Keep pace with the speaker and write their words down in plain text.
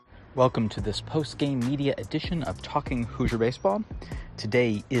Welcome to this post-game media edition of Talking Hoosier Baseball.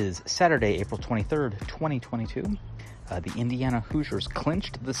 Today is Saturday, April 23rd, 2022. The Indiana Hoosiers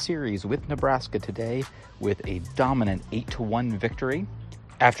clinched the series with Nebraska today with a dominant 8-1 victory.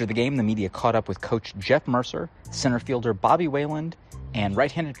 After the game, the media caught up with Coach Jeff Mercer, center fielder Bobby Wayland, and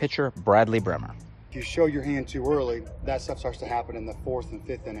right-handed pitcher Bradley Bremer. If you show your hand too early, that stuff starts to happen in the fourth and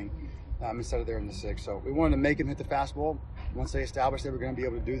fifth inning instead of there in the sixth. So we wanted to make him hit the fastball. Once they established they were going to be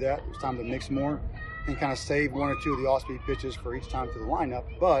able to do that, it was time to mix more and kind of save one or two of the off-speed pitches for each time through the lineup.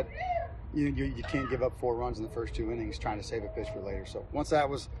 But you can't give up 4 runs in the first 2 innings trying to save a pitch for later. So once that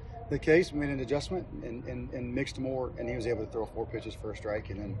was the case, we made an adjustment and mixed more, and he was able to throw 4 pitches for a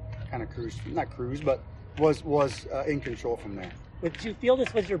strike and then kind of was in control from there. Would you feel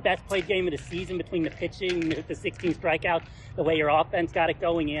this was your best played game of the season between the pitching, the 16 strikeouts, the way your offense got it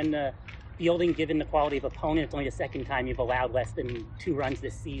going in, fielding, given the quality of opponent? It's only the second time you've allowed less than 2 runs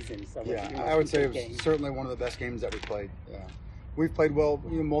this season. So yeah, I would say it was certainly one of the best games that we played. We've played well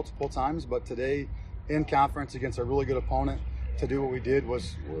multiple times, but today in conference against a really good opponent, to do what we did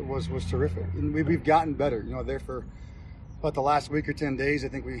was terrific. And we've gotten better. There for about the last week or 10 days, I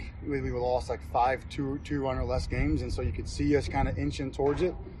think we lost like 5 2-run or less games, and so you could see us kind of inching towards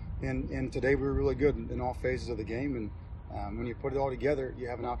it. And today we were really good in all phases of the game. And when you put it all together, you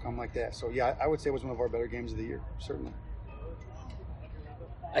have an outcome like that. So yeah, I would say it was one of our better games of the year, certainly.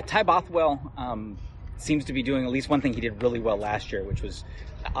 Ty Bothwell seems to be doing at least one thing he did really well last year, which was,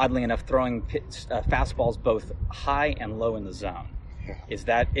 oddly enough, throwing fastballs both high and low in the zone. Yeah. Is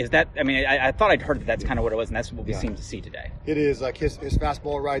that? I mean, I thought I'd heard that that's kind of what it was, and that's what we seem to see today. It is like his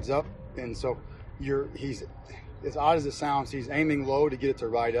fastball rides up, and so he's, as odd as it sounds, he's aiming low to get it to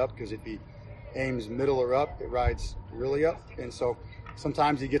ride up, because if he aims middle or up, it rides really up, and so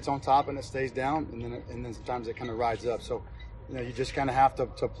sometimes he gets on top and it stays down, and then sometimes it kind of rides up. So you just kind of have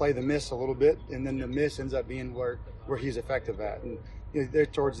to play the miss a little bit, and then the miss ends up being where he's effective at. And there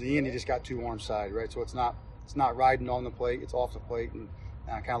towards the end, he just got too warm side, right? So it's not riding on the plate, it's off the plate, and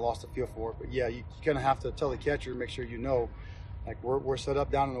I kind of lost the feel for it. But yeah, you kind of have to tell the catcher, make sure like we're set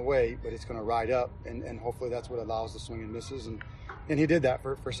up down and away, but it's going to ride up, and hopefully that's what allows the swing and misses. And he did that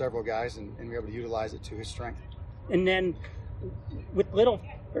for several guys, and we were able to utilize it to his strength. And then with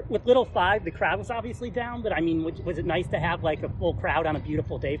Little 5, the crowd was obviously down, but I mean, was it nice to have like a full crowd on a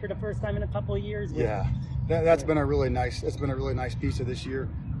beautiful day for the first time in a couple of years? Yeah, that's been a really nice piece of this year.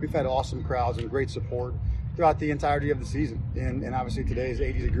 We've had awesome crowds and great support throughout the entirety of the season, and obviously today is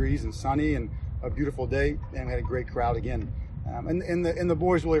 80 degrees and sunny and a beautiful day, and we had a great crowd again. And the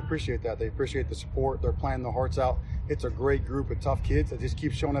boys really appreciate that. They appreciate the support. They're playing their hearts out. It's a great group of tough kids that just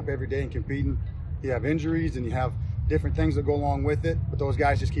keep showing up every day and competing. You have injuries and you have different things that go along with it, but those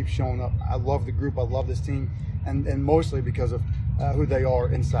guys just keep showing up. I love the group. I love this team, and mostly because of who they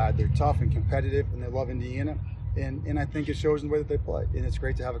are inside. They're tough and competitive, and they love Indiana, and I think it shows in the way that they play. And it's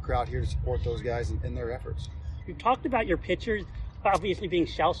great to have a crowd here to support those guys in their efforts. You talked about your pitchers obviously being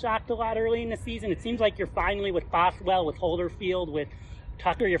shell-shocked a lot early in the season. It seems like you're finally, with Bothwell, with Holderfield, with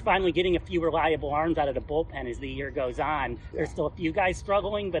Tucker, you're finally getting a few reliable arms out of the bullpen as the year goes on. There's still a few guys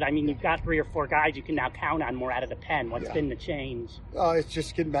struggling, but I mean, you've got 3 or 4 guys you can now count on more out of the pen. What's been the change? It's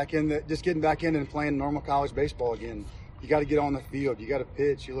just getting back in and playing normal college baseball again. You got to get on the field. You got to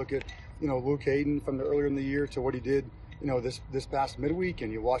pitch. You look at, Luke Hayden from earlier in the year to what he did, this past midweek,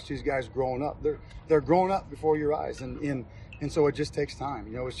 and you watch these guys growing up. They're growing up before your eyes, and so it just takes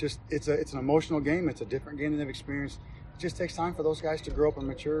time. It's an emotional game. It's a different game than they've experienced. It just takes time for those guys to grow up and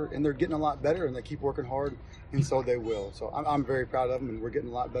mature, and they're getting a lot better, and they keep working hard, and so they will. So I'm very proud of them, and we're getting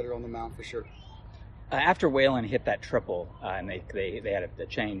a lot better on the mound for sure. After Wayland hit that triple, and they had a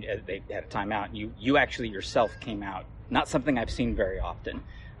change, they had a timeout, you actually yourself came out. Not something I've seen very often.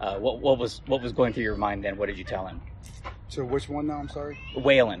 What was going through your mind then? What did you tell him? So which one now? I'm sorry.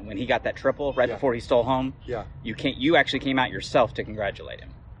 Wayland, when he got that triple before he stole home. Yeah. You actually came out yourself to congratulate him.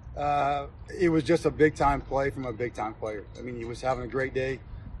 It was just a big time play from a big time player. I mean, he was having a great day.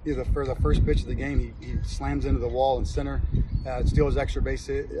 For the first pitch of the game, he slams into the wall in center, steals extra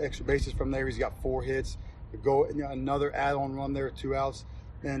bases from there. He's got 4 hits. Another add-on run there, 2 outs,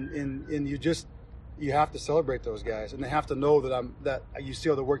 and you have to celebrate those guys, and they have to know that you see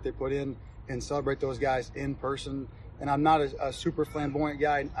all the work they put in, and celebrate those guys in person. And I'm not a super flamboyant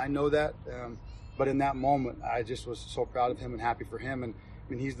guy. I know that, but in that moment, I just was so proud of him and happy for him. And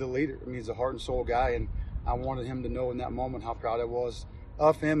I mean, he's the leader. I mean, he's a heart and soul guy, and I wanted him to know in that moment how proud I was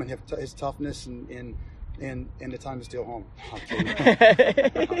of him and his toughness and the time to steal home. I'm kidding.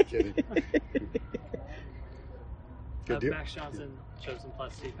 I'm kidding. Max Johnson showed some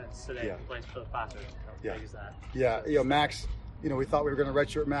plus defense today. Yeah. Plays for the Padres. How big is that? Yeah, Max we thought we were going to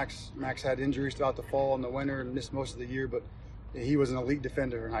redshirt Max. Max had injuries throughout the fall and the winter and missed most of the year, but he was an elite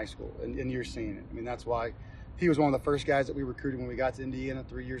defender in high school, and you're seeing it. I mean, that's why he was one of the first guys that we recruited when we got to Indiana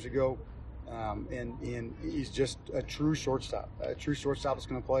 3 years ago, and he's just a true shortstop that's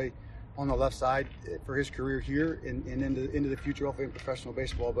going to play on the left side for his career here and into the future, hopefully in professional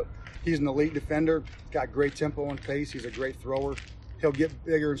baseball. But he's an elite defender, got great tempo and pace. He's a great thrower. He'll get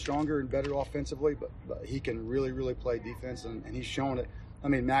bigger and stronger and better offensively, but he can really, really play defense, and he's shown it. I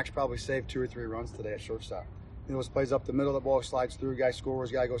mean, Max probably saved 2 or 3 runs today at shortstop. Those plays up the middle, the ball slides through, guy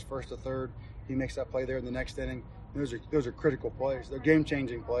scores, guy goes first to third, he makes that play there in the next inning. Those are critical plays. They're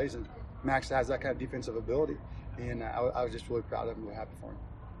game-changing plays, and Max has that kind of defensive ability, and I was just really proud of him and happy for him.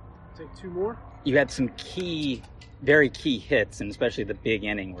 Take 2 more. You had some very key hits, and especially the big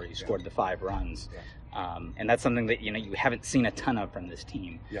inning where you scored the 5 runs. Yeah. And that's something that you haven't seen a ton of from this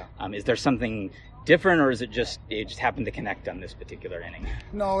team. Yeah. Is there something different, or is it just happened to connect on this particular inning?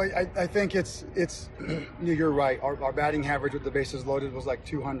 No, I think it's you're right. Our batting average with the bases loaded was like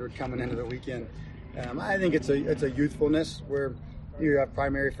 200 coming into the weekend. I think it's a youthfulness where you have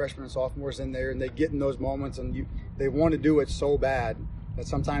primary freshmen and sophomores in there, and they get in those moments, and they want to do it so bad that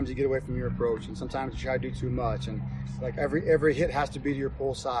sometimes you get away from your approach, and sometimes you try to do too much, and like every hit has to be to your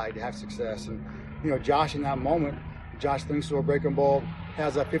pull side to have success. And Josh in that moment, Josh thinks to a breaking ball,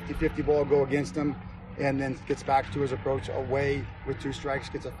 has a 50-50 ball go against him, and then gets back to his approach away with 2 strikes,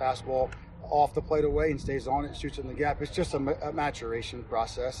 gets a fastball off the plate away and stays on it, shoots in the gap. It's just a maturation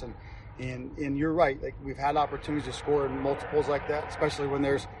process, and you're right. Like, we've had opportunities to score in multiples like that, especially when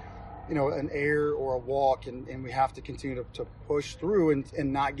there's an error or a walk, and we have to continue to push through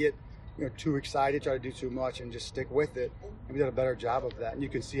and not get too excited, try to do too much, and just stick with it. And we did a better job of that, and you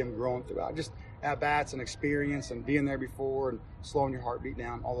can see him growing throughout. Just at bats and experience and being there before and slowing your heartbeat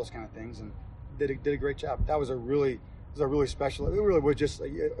down, all those kind of things, and did a great job. That was a really special. It really was just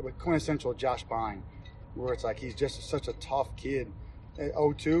a quintessential Josh Bine, where it's like he's just such a tough kid. At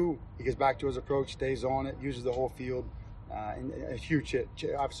 0-2, he gets back to his approach, stays on it, uses the whole field, and a huge hit.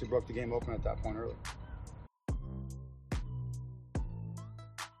 Obviously broke the game open at that point early.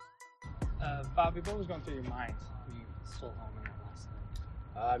 Bobby, what was going through your mind when you stole home in that last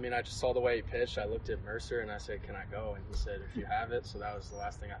night? I just saw the way he pitched. I looked at Mercer and I said, "Can I go?" And he said, "If you have it." So that was the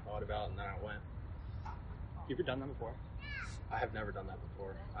last thing I thought about, and then I went. You ever done that before? I have never done that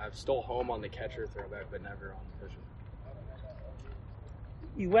before. I've stole home on the catcher throwback, but never on the pitcher.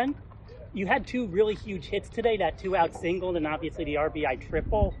 You had 2 really huge hits today, that 2-out single and obviously the RBI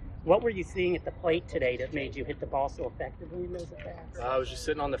triple. What were you seeing at the plate today that made you hit the ball so effectively in those at-bats? I was just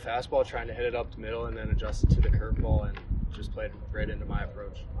sitting on the fastball trying to hit it up the middle and then adjust it to the curveball and just played right into my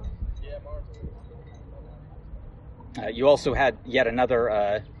approach. You also had yet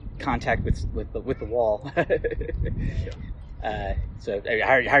another contact with the wall. So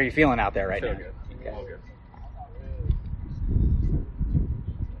how are you feeling out there right now? Good. Okay. All good.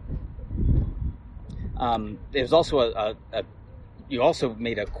 There's also you also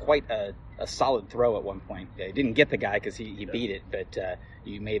made quite a solid throw at one point. You didn't get the guy because he beat it, but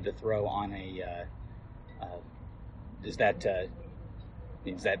you made the throw on a. Was that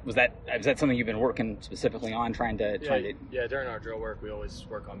something you've been working specifically on, trying to? Yeah, during our drill work, we always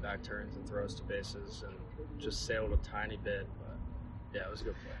work on back turns and throws to bases, and just sailed a tiny bit, but yeah, it was a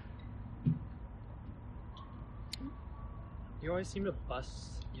good play. You always seem to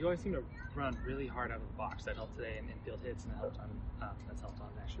run really hard out of the box. That helped today in infield hits, and that's helped on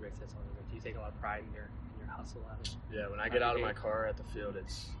extra base hits. Do you take a lot of pride in your hustle out of? Yeah, when I get out of my car at the field,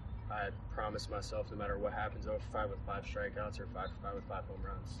 I promise myself no matter what happens, 0 for 5 with 5 strikeouts or 5 for 5 with 5 home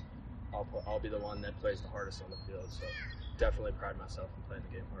runs, I'll be the one that plays the hardest on the field. So definitely pride myself in playing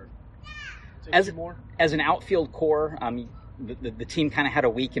the game hard. As an outfield core, the team kind of had a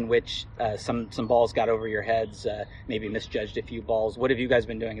week in which some balls got over your heads, maybe misjudged a few balls. What have you guys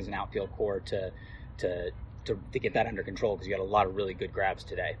been doing as an outfield core to get that under control? Because you got a lot of really good grabs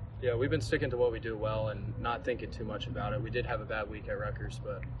today. Yeah, we've been sticking to what we do well and not thinking too much about it. We did have a bad week at Rutgers,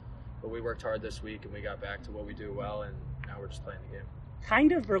 but we worked hard this week and we got back to what we do well, and now we're just playing the game.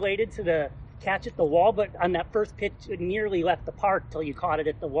 Kind of related to the catch at the wall, but on that first pitch, it nearly left the park till you caught it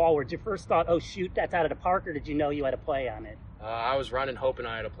at the wall. Was your first thought, "Oh shoot, that's out of the park," or did you know you had a play on it? I was running hoping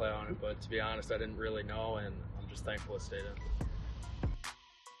I had a play on it, but to be honest, I didn't really know, and I'm just thankful it stayed in.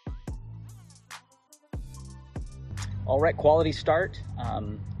 All right, quality start.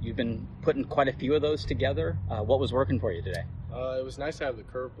 You've been putting quite a few of those together. What was working for you today? It was nice to have the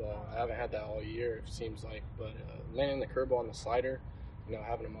curveball. I haven't had that all year, it seems like, but landing the curveball on the slider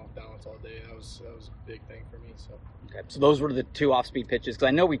having them off balance all day, that was a big thing for me. So. Okay. So those were the two off-speed pitches, because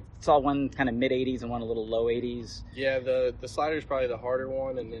I know we saw one kind of mid-80s and one a little low 80s. Yeah, the slider is probably the harder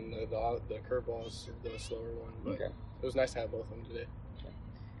one, and then the curveball is the slower one. But Okay. It was nice to have both of them today.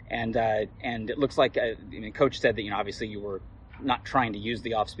 And it looks like Coach said that obviously you were not trying to use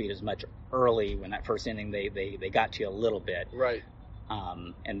the off-speed as much early. When that first inning they got to you a little bit, right?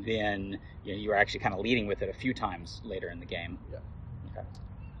 And then you were actually kind of leading with it a few times later in the game. Yeah. Okay.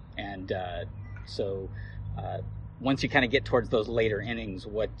 And so once you kind of get towards those later innings,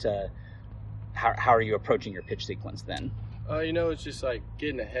 how are you approaching your pitch sequence then? It's just like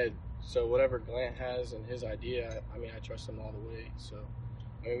getting ahead. So whatever Glant has and his idea, I trust him all the way. So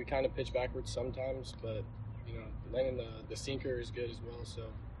we kind of pitch backwards sometimes, but landing the sinker is good as well. So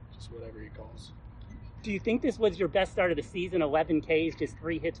just whatever he calls. Do you think this was your best start of the season? 11 Ks, just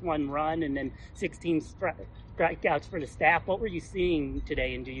 3 hits, 1 run, and then 16 strikeouts for the staff. What were you seeing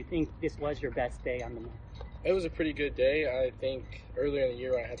today, and do you think this was your best day on the mound? It was a pretty good day. I think earlier in the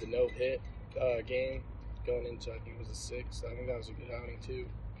year I had the no-hit game going into, I think it was the 6th. I think that was a good outing too.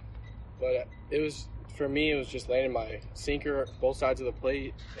 But for me, it was just landing my sinker both sides of the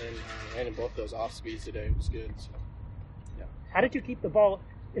plate and landing both those off speeds today. It was good. So, yeah. How did you keep the ball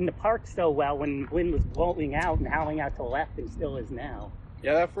in the park so well when the wind was blowing out and howling out to left and still is now?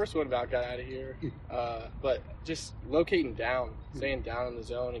 Yeah, that first one about got out of here. But just locating down, staying down in the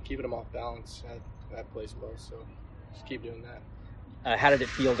zone and keeping them off balance, that plays well. So just keep doing that. How did it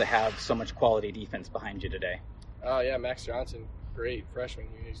feel to have so much quality defense behind you today? Yeah, Max Johnson, great freshman.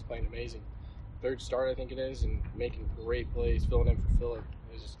 He's playing amazing. 3rd start, I think it is, and making great plays, filling in for Phillip.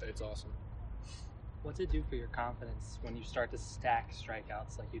 It's awesome. What's it do for your confidence when you start to stack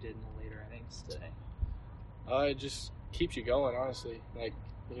strikeouts like you did in the later innings today? It just keeps you going, honestly.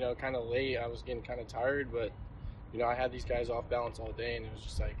 Kind of late, I was getting kind of tired, but, I had these guys off balance all day, and it was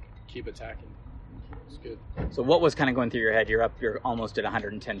just keep attacking. It's good. So what was kind of going through your head? You're almost at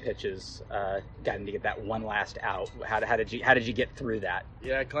 110 pitches, gotten to get that one last out. How did you get through that?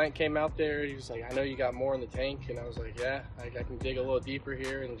 Yeah, Glant came out there. He was like, I know you got more in the tank. And I was like, yeah, I can dig a little deeper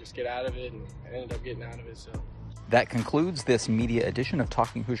here and just get out of it. And I ended up getting out of it. So that concludes this media edition of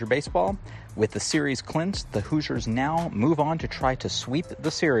Talking Hoosier Baseball. With the series clinched, the Hoosiers now move on to try to sweep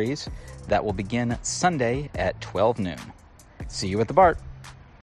the series that will begin Sunday at 12 noon. See you at the BART.